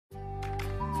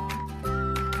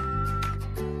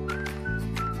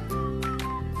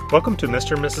Welcome to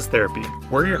Mr. and Mrs. Therapy.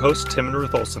 We're your hosts, Tim and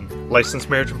Ruth Olson, licensed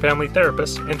marriage and family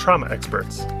therapists and trauma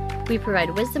experts. We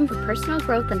provide wisdom for personal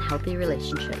growth and healthy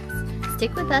relationships.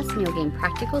 Stick with us and you'll gain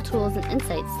practical tools and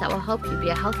insights that will help you be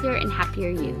a healthier and happier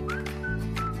you.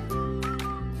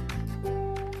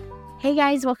 Hey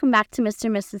guys, welcome back to Mr.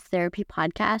 and Mrs. Therapy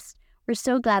podcast. We're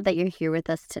so glad that you're here with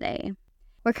us today.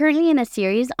 We're currently in a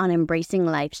series on embracing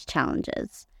life's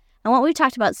challenges. And what we've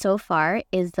talked about so far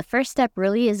is the first step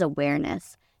really is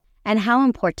awareness and how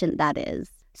important that is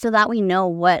so that we know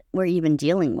what we're even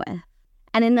dealing with.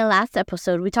 And in the last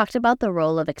episode, we talked about the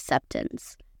role of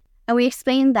acceptance. And we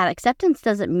explained that acceptance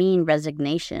doesn't mean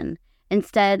resignation.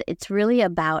 Instead, it's really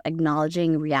about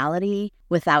acknowledging reality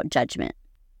without judgment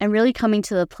and really coming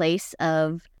to the place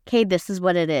of, okay, this is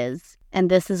what it is,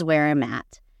 and this is where I'm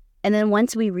at. And then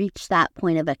once we reach that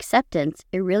point of acceptance,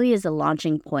 it really is a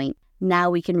launching point.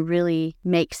 Now we can really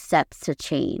make steps to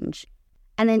change.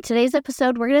 And in today's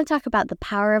episode, we're going to talk about the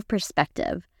power of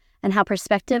perspective and how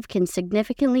perspective can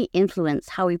significantly influence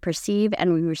how we perceive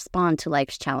and we respond to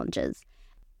life's challenges.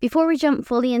 Before we jump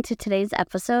fully into today's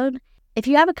episode, if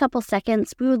you have a couple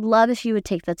seconds, we would love if you would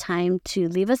take the time to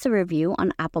leave us a review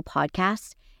on Apple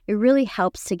Podcasts. It really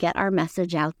helps to get our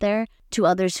message out there to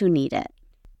others who need it.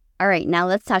 All right, now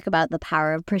let's talk about the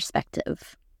power of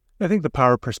perspective. I think the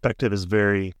power of perspective is a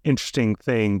very interesting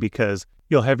thing because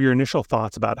you'll have your initial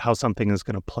thoughts about how something is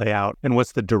going to play out and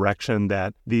what's the direction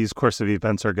that these course of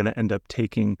events are going to end up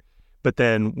taking. But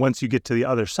then once you get to the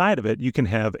other side of it, you can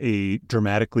have a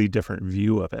dramatically different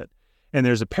view of it. And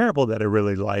there's a parable that I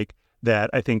really like that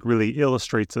I think really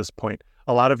illustrates this point.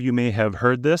 A lot of you may have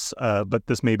heard this, but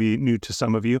this may be new to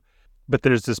some of you. But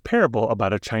there's this parable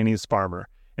about a Chinese farmer.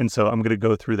 And so I'm going to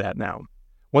go through that now.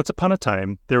 Once upon a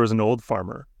time, there was an old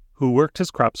farmer who worked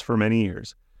his crops for many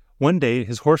years. One day,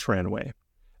 his horse ran away.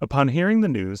 Upon hearing the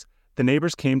news, the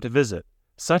neighbors came to visit.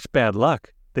 "Such bad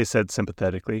luck," they said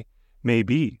sympathetically.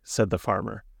 "Maybe," said the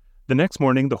farmer. The next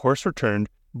morning, the horse returned,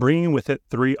 bringing with it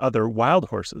 3 other wild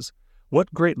horses.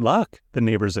 "What great luck," the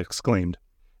neighbors exclaimed.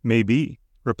 "Maybe,"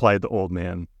 replied the old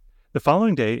man. The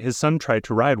following day, his son tried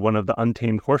to ride one of the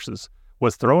untamed horses,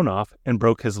 was thrown off, and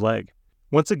broke his leg.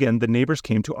 Once again, the neighbors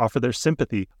came to offer their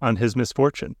sympathy on his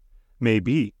misfortune.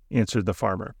 "Maybe," answered the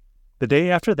farmer. The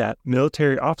day after that,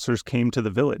 military officers came to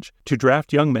the village to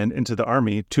draft young men into the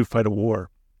army to fight a war.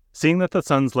 Seeing that the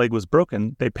son's leg was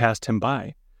broken, they passed him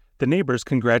by. The neighbors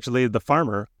congratulated the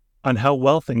farmer on how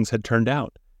well things had turned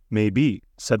out. "Maybe,"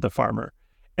 said the farmer.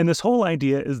 And this whole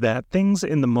idea is that things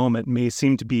in the moment may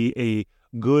seem to be a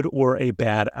good or a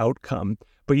bad outcome,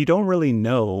 but you don't really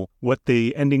know what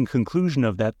the ending conclusion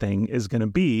of that thing is going to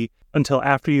be until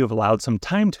after you've allowed some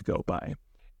time to go by.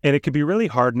 And it can be really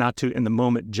hard not to, in the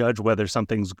moment, judge whether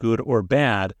something's good or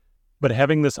bad, but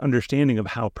having this understanding of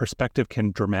how perspective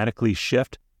can dramatically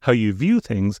shift how you view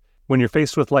things when you're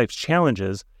faced with life's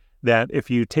challenges, that if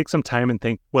you take some time and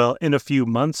think, well, in a few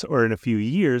months or in a few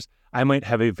years, I might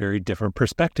have a very different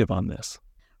perspective on this.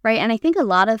 Right, and I think a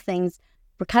lot of things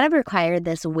kind of require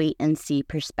this wait and see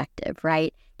perspective,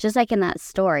 right? Just like in that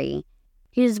story,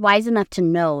 he was wise enough to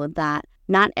know that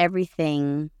not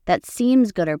everything that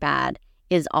seems good or bad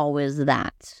is always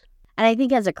that. And I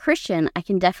think as a Christian, I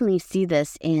can definitely see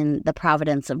this in the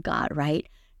providence of God, right?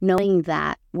 Knowing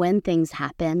that when things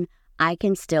happen, I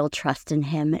can still trust in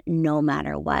Him no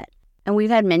matter what. And we've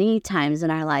had many times in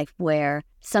our life where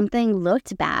something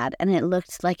looked bad and it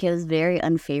looked like it was very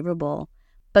unfavorable,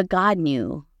 but God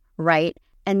knew, right?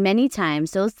 And many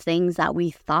times those things that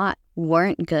we thought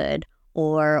weren't good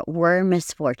or were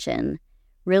misfortune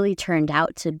really turned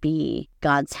out to be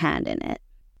God's hand in it.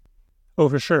 Oh,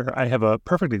 for sure. I have a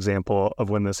perfect example of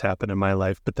when this happened in my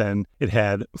life, but then it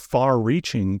had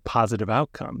far-reaching positive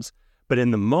outcomes. But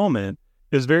in the moment,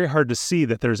 it was very hard to see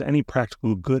that there's any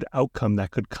practical good outcome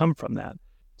that could come from that.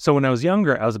 So when I was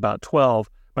younger, I was about 12,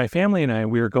 my family and I,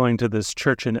 we were going to this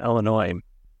church in Illinois,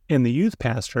 and the youth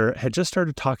pastor had just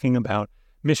started talking about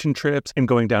mission trips and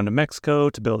going down to Mexico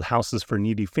to build houses for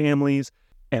needy families.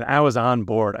 And I was on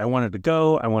board. I wanted to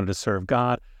go. I wanted to serve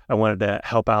God. I wanted to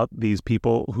help out these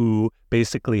people who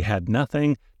basically had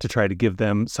nothing, to try to give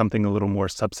them something a little more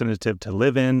substantive to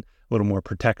live in, a little more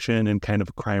protection in kind of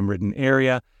a crime-ridden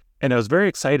area. And I was very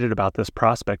excited about this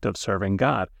prospect of serving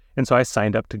God. And so I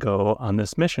signed up to go on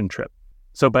this mission trip.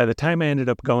 So by the time I ended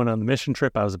up going on the mission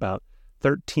trip, I was about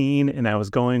 13 and I was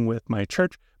going with my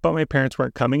church, but my parents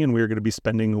weren't coming and we were going to be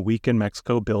spending a week in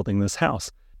Mexico building this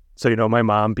house. So, my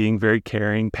mom being very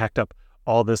caring, packed up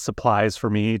all the supplies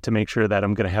for me to make sure that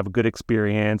I'm going to have a good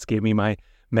experience, gave me my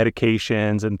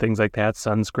medications and things like that,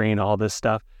 sunscreen, all this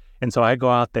stuff. And so I go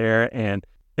out there and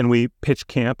and we pitch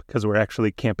camp because we're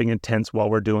actually camping in tents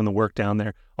while we're doing the work down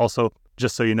there. Also,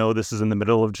 just so you know, this is in the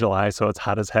middle of July, so it's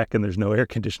hot as heck and there's no air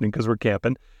conditioning because we're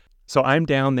camping. So I'm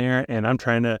down there and I'm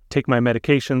trying to take my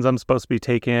medications I'm supposed to be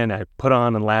taking. I put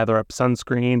on and lather up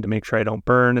sunscreen to make sure I don't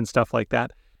burn and stuff like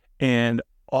that. And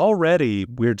already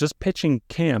we're just pitching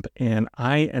camp and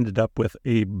I ended up with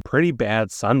a pretty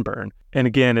bad sunburn. And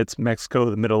again, it's Mexico,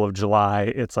 the middle of July.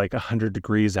 It's like 100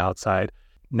 degrees outside.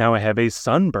 Now I have a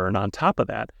sunburn on top of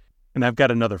that. And I've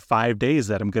got another 5 days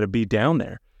that I'm going to be down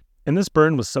there. And this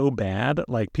burn was so bad,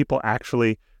 like people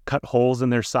actually cut holes in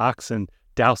their socks and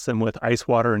douse them with ice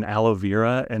water and aloe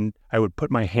vera. And I would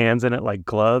put my hands in it like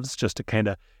gloves just to kind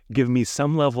of give me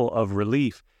some level of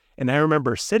relief. And I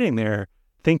remember sitting there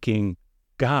thinking,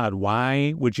 God,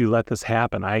 why would you let this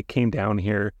happen? I came down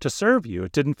here to serve you.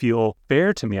 It didn't feel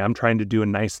fair to me. I'm trying to do a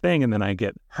nice thing and then I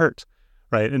get hurt,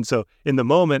 right? And so in the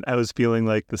moment, I was feeling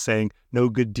like the saying, no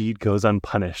good deed goes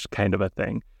unpunished kind of a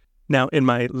thing. Now, in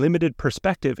my limited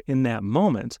perspective in that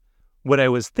moment, what I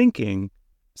was thinking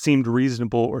seemed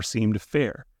reasonable or seemed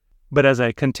fair. But as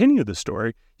I continue the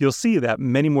story, you'll see that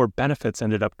many more benefits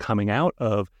ended up coming out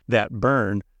of that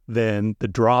burn than the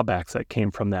drawbacks that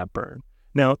came from that burn.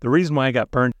 Now, the reason why I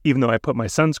got burned, even though I put my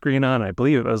sunscreen on, I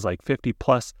believe it was like 50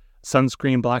 plus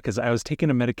sunscreen block, is I was taking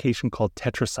a medication called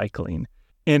tetracycline.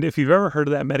 And if you've ever heard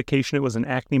of that medication, it was an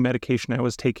acne medication I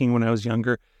was taking when I was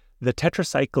younger. The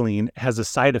tetracycline has a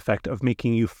side effect of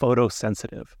making you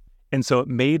photosensitive. And so it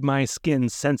made my skin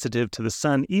sensitive to the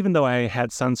sun, even though I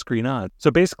had sunscreen on. So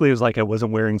basically it was like I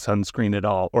wasn't wearing sunscreen at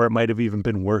all, or it might have even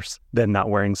been worse than not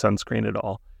wearing sunscreen at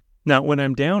all. Now, when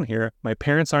I'm down here, my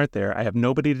parents aren't there. I have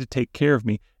nobody to take care of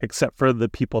me except for the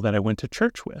people that I went to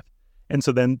church with. And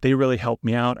so then they really helped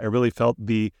me out. I really felt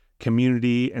the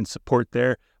community and support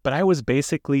there. But I was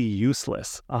basically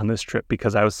useless on this trip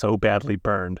because I was so badly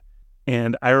burned.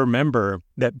 And I remember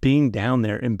that being down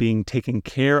there and being taken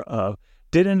care of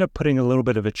did end up putting a little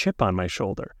bit of a chip on my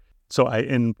shoulder. So I,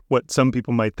 in what some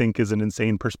people might think is an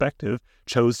insane perspective,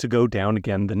 chose to go down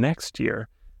again the next year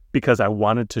because I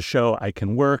wanted to show I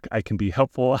can work, I can be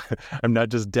helpful, I'm not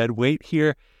just dead weight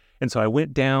here. And so I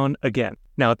went down again.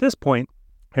 Now at this point,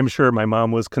 I'm sure my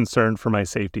mom was concerned for my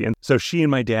safety. And so she and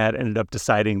my dad ended up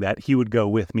deciding that he would go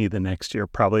with me the next year,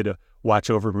 probably to watch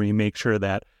over me, make sure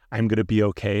that I'm going to be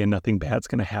okay and nothing bad's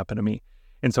going to happen to me.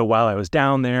 And so while I was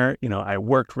down there, I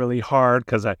worked really hard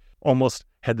because I almost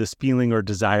had this feeling or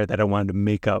desire that I wanted to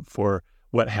make up for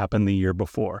what happened the year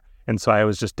before. And so I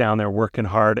was just down there working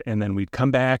hard, and then we'd come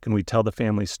back and we'd tell the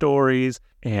family stories.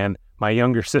 And my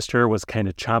younger sister was kind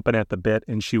of chomping at the bit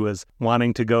and she was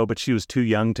wanting to go, but she was too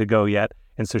young to go yet.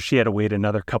 And so she had to wait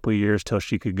another couple of years till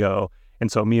she could go.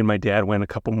 And so me and my dad went a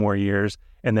couple more years,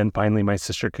 and then finally my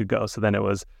sister could go. So then it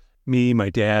was me, my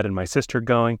dad, and my sister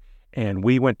going. And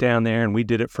we went down there and we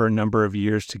did it for a number of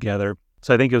years together.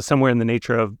 So I think it was somewhere in the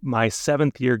nature of my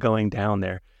 7th year going down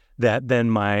there that then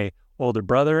my older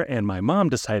brother and my mom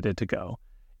decided to go.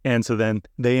 And so then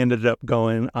they ended up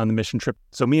going on the mission trip.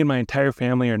 So me and my entire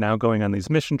family are now going on these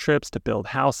mission trips to build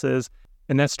houses.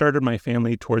 And that started my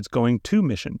family towards going to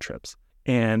mission trips.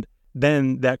 And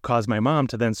then that caused my mom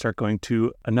to then start going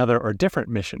to another or different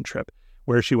mission trip,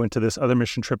 where she went to this other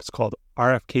mission trip. It's called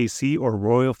RFKC, or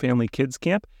Royal Family Kids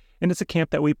Camp. And it's a camp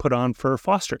that we put on for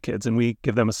foster kids. And we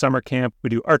give them a summer camp.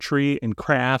 We do archery and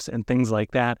crafts and things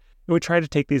like that. And we try to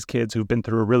take these kids who've been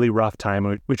through a really rough time.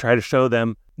 And we try to show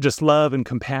them just love and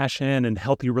compassion and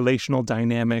healthy relational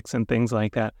dynamics and things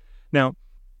like that. Now,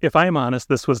 if I'm honest,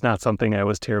 this was not something I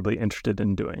was terribly interested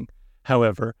in doing.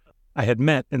 However, I had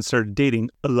met and started dating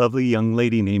a lovely young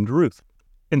lady named Ruth.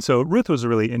 And so Ruth was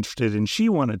really interested and she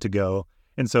wanted to go.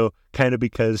 And so kind of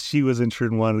because she was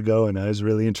interested and wanted to go and I was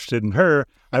really interested in her,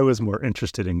 I was more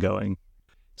interested in going.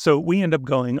 So we end up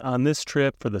going on this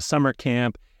trip for the summer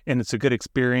camp, and it's a good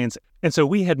experience. And so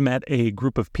we had met a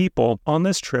group of people on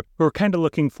this trip who were kind of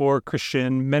looking for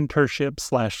Christian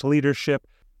mentorship / leadership.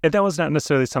 And that was not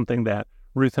necessarily something that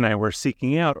Ruth and I were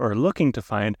seeking out or looking to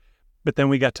find, but then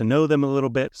we got to know them a little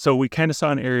bit. So we kind of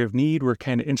saw an area of need. We're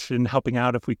kind of interested in helping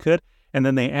out if we could. And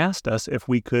then they asked us if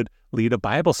we could lead a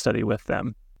Bible study with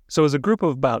them. So it was a group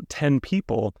of about 10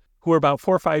 people who were about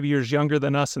 4 or 5 years younger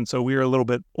than us. And so we were a little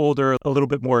bit older, a little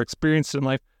bit more experienced in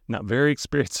life, not very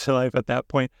experienced in life at that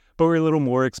point, but we were a little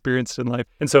more experienced in life.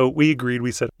 And so we agreed,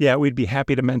 we said, yeah, we'd be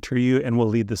happy to mentor you and we'll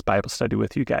lead this Bible study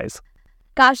with you guys.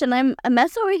 Gosh, and I'm a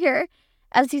mess over here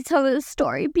as you tell this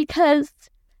story because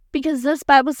this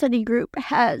Bible study group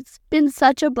has been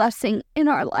such a blessing in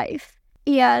our life.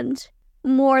 And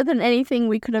more than anything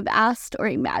we could have asked or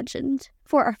imagined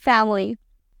for our family,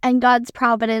 and God's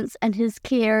providence and his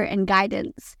care and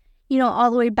guidance,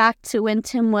 all the way back to when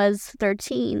Tim was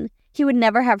 13. He would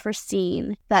never have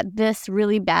foreseen that this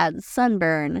really bad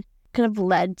sunburn could have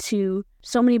led to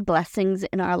so many blessings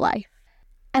in our life.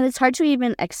 And it's hard to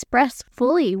even express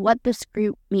fully what this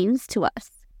group means to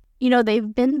us.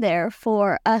 They've been there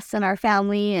for us and our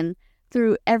family and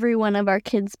through every one of our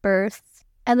kids' births.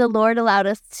 And the Lord allowed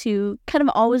us to kind of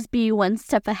always be one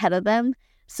step ahead of them.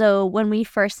 So when we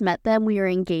first met them, we were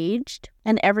engaged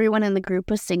and everyone in the group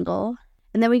was single.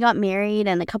 And then we got married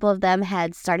and a couple of them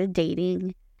had started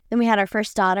dating. Then we had our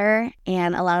first daughter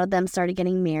and a lot of them started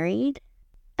getting married.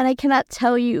 And I cannot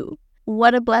tell you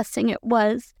what a blessing it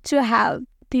was to have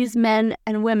these men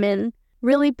and women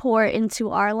really pour into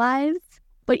our lives,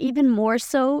 but even more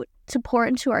so to pour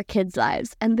into our kids'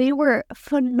 lives. And they were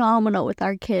phenomenal with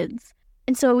our kids.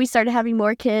 And so we started having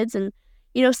more kids and,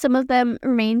 some of them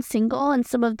remained single and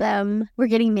some of them were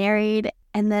getting married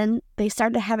and then they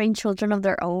started having children of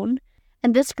their own.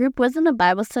 And this group wasn't a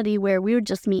Bible study where we would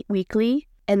just meet weekly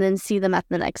and then see them at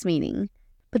the next meeting,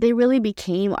 but they really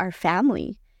became our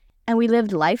family and we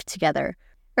lived life together.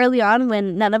 Early on,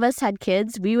 when none of us had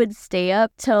kids, we would stay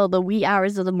up till the wee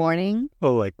hours of the morning.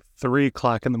 Oh, like 3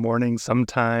 o'clock in the morning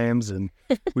sometimes, and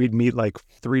we'd meet like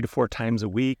 3 to 4 times a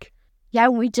week. Yeah,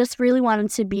 we just really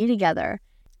wanted to be together.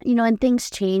 And things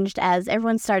changed as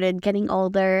everyone started getting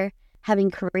older, having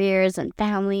careers and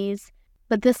families.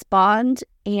 But this bond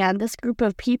and this group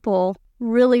of people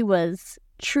really was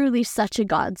truly such a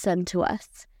godsend to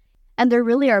us. And they're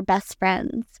really our best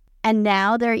friends. And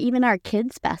now they're even our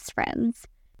kids' best friends.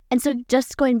 And so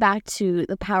just going back to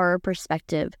the power of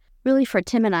perspective, really for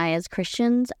Tim and I as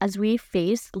Christians, as we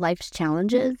face life's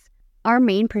challenges, our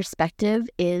main perspective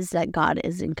is that God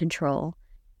is in control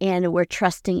and we're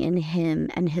trusting in Him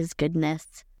and His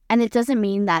goodness. And it doesn't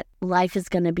mean that life is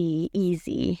going to be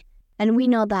easy. And we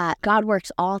know that God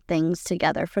works all things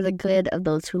together for the good of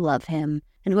those who love Him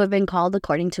and who have been called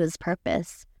according to His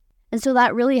purpose. And so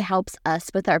that really helps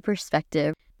us with our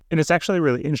perspective. And it's actually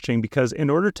really interesting because in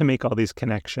order to make all these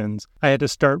connections, I had to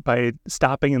start by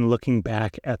stopping and looking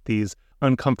back at these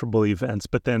uncomfortable events,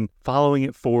 but then following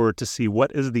it forward to see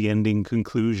what is the ending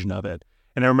conclusion of it.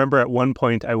 And I remember at one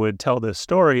point I would tell this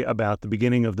story about the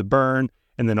beginning of the burn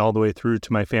and then all the way through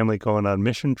to my family going on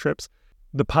mission trips.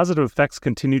 The positive effects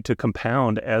continued to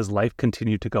compound as life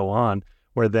continued to go on,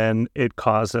 where then it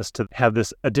caused us to have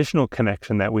this additional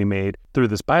connection that we made through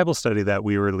this Bible study that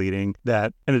we were leading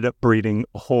that ended up breeding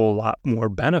a whole lot more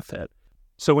benefit.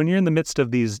 So when you're in the midst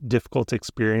of these difficult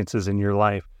experiences in your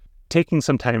life, taking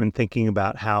some time and thinking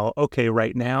about how, okay,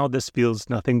 right now this feels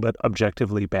nothing but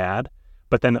objectively bad,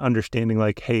 but then understanding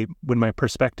like, hey, when my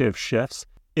perspective shifts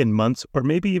in months or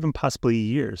maybe even possibly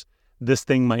years, this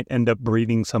thing might end up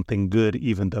breeding something good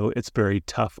even though it's very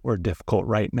tough or difficult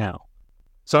right now.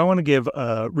 So I want to give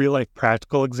a real-life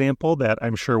practical example that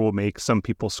I'm sure will make some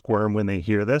people squirm when they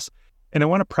hear this. And I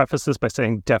want to preface this by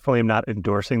saying definitely I'm not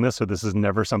endorsing this, so this is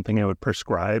never something I would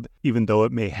prescribe, even though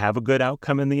it may have a good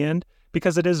outcome in the end,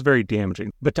 because it is very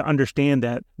damaging. But to understand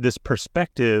that this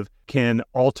perspective can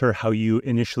alter how you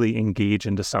initially engage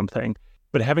into something.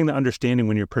 But having the understanding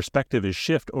when your perspective is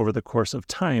shift over the course of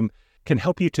time can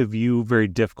help you to view very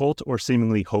difficult or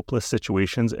seemingly hopeless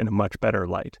situations in a much better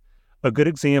light. A good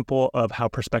example of how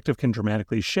perspective can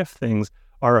dramatically shift things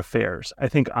are affairs. I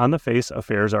think on the face,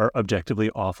 affairs are objectively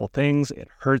awful things. It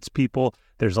hurts people.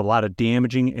 There's a lot of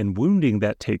damaging and wounding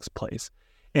that takes place.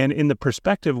 And in the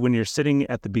perspective, when you're sitting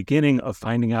at the beginning of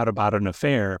finding out about an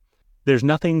affair, there's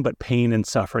nothing but pain and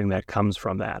suffering that comes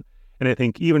from that. And I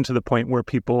think even to the point where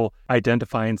people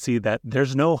identify and see that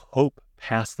there's no hope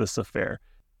past this affair.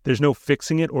 There's no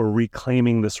fixing it or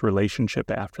reclaiming this relationship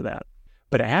after that.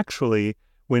 But actually,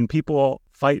 when people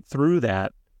fight through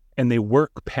that and they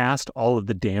work past all of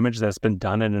the damage that's been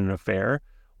done in an affair,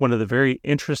 one of the very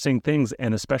interesting things,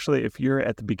 and especially if you're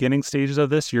at the beginning stages of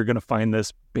this, you're going to find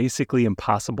this basically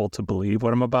impossible to believe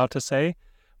what I'm about to say,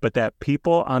 but that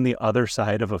people on the other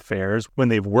side of affairs, when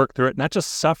they've worked through it, not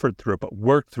just suffered through it, but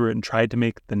worked through it and tried to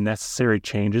make the necessary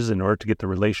changes in order to get the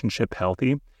relationship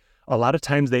healthy, a lot of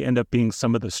times they end up being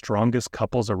some of the strongest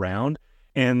couples around.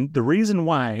 And the reason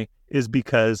why is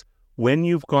because when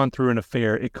you've gone through an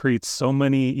affair, it creates so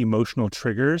many emotional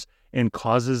triggers and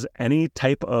causes any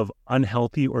type of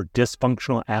unhealthy or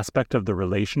dysfunctional aspect of the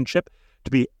relationship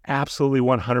to be absolutely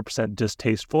 100%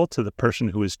 distasteful to the person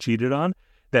who is cheated on,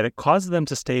 that it causes them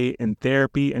to stay in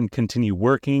therapy and continue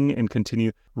working and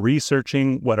continue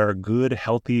researching what are good,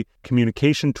 healthy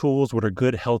communication tools, what are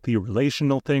good, healthy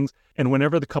relational things. And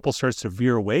whenever the couple starts to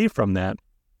veer away from that,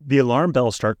 the alarm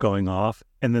bells start going off,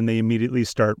 and then they immediately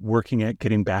start working at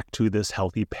getting back to this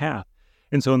healthy path.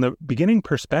 And so in the beginning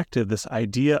perspective, this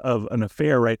idea of an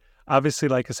affair, right? obviously,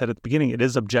 like I said at the beginning, it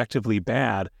is objectively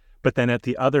bad. But then at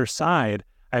the other side,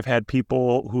 I've had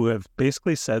people who have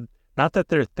basically said, not that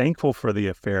they're thankful for the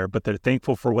affair, but they're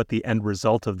thankful for what the end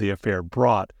result of the affair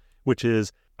brought, which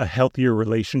is a healthier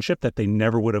relationship that they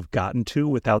never would have gotten to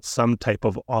without some type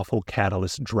of awful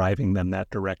catalyst driving them that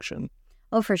direction.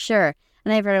 Oh, for sure.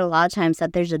 And I've heard a lot of times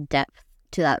that there's a depth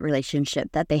to that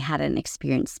relationship that they hadn't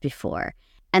experienced before.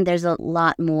 And there's a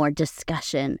lot more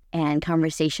discussion and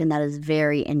conversation that is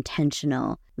very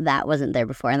intentional that wasn't there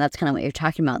before. And that's kind of what you're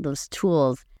talking about, those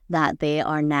tools that they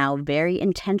are now very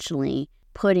intentionally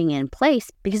putting in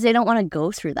place because they don't want to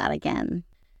go through that again.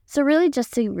 So really,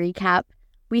 just to recap,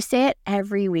 we say it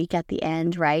every week at the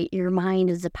end, right? Your mind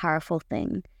is a powerful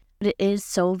thing, but it is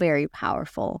so very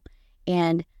powerful.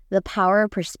 And the power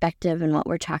of perspective and what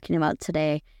we're talking about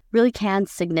today really can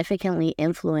significantly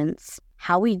influence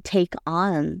how we take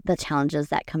on the challenges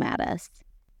that come at us.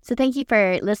 So thank you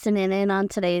for listening in on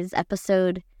today's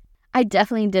episode. I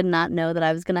definitely did not know that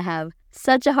I was going to have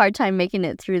such a hard time making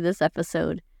it through this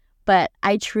episode, but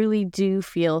I truly do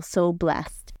feel so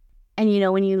blessed. And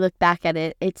when you look back at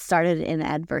it, it started in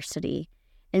adversity.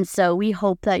 And so we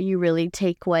hope that you really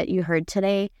take what you heard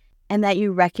today and that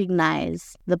you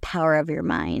recognize the power of your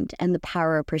mind and the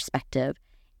power of perspective,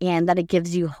 and that it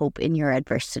gives you hope in your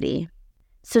adversity.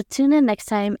 So tune in next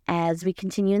time as we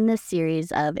continue in this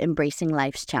series of embracing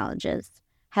life's challenges.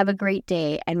 Have a great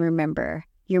day, and remember,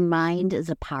 your mind is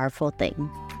a powerful thing.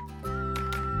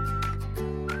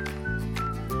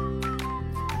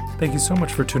 Thank you so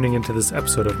much for tuning into this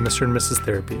episode of Mr. and Mrs.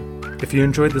 Therapy. If you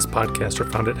enjoyed this podcast or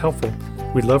found it helpful,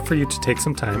 we'd love for you to take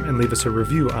some time and leave us a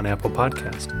review on Apple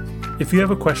Podcast. If you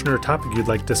have a question or a topic you'd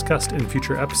like discussed in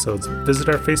future episodes, visit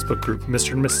our Facebook group,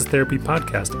 Mr. and Mrs. Therapy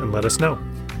Podcast, and let us know.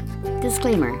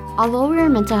 Disclaimer: although we are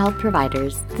mental health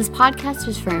providers, this podcast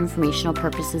is for informational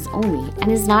purposes only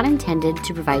and is not intended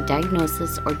to provide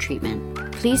diagnosis or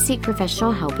treatment. Please seek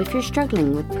professional help if you're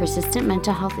struggling with persistent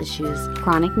mental health issues,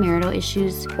 chronic marital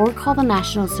issues, or call the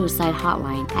National Suicide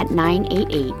Hotline at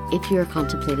 988 if you are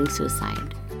contemplating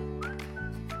suicide.